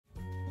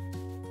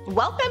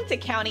Welcome to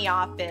County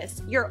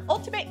Office, your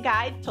ultimate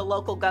guide to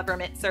local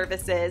government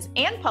services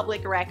and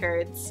public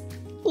records.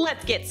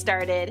 Let's get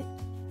started.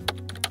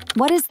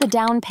 What is the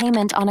down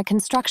payment on a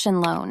construction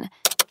loan?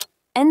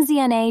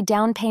 NZNA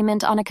down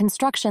payment on a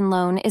construction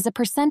loan is a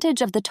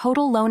percentage of the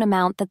total loan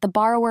amount that the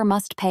borrower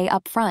must pay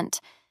up front.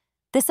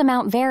 This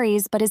amount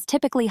varies but is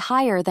typically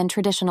higher than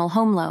traditional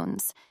home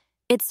loans.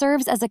 It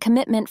serves as a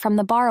commitment from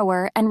the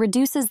borrower and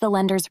reduces the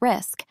lender's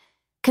risk.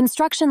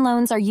 Construction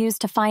loans are used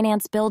to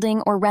finance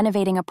building or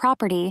renovating a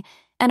property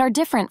and are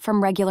different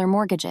from regular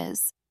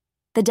mortgages.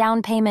 The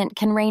down payment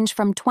can range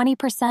from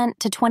 20%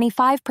 to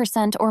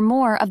 25% or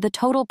more of the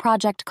total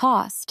project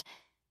cost.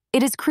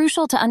 It is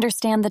crucial to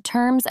understand the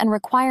terms and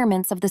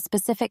requirements of the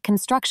specific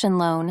construction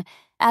loan,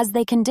 as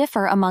they can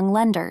differ among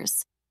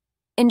lenders.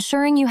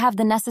 Ensuring you have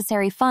the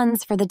necessary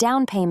funds for the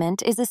down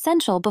payment is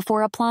essential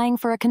before applying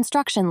for a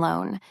construction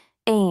loan.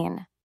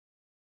 AIN.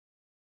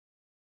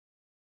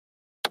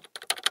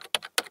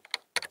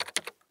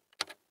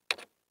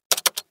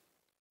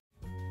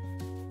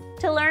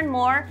 To learn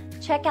more,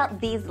 check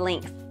out these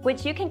links,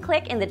 which you can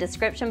click in the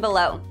description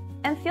below.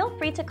 And feel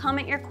free to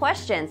comment your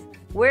questions.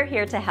 We're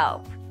here to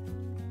help.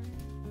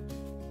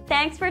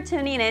 Thanks for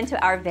tuning in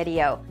to our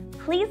video.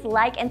 Please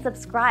like and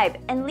subscribe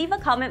and leave a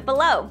comment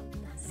below.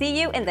 See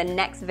you in the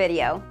next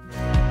video.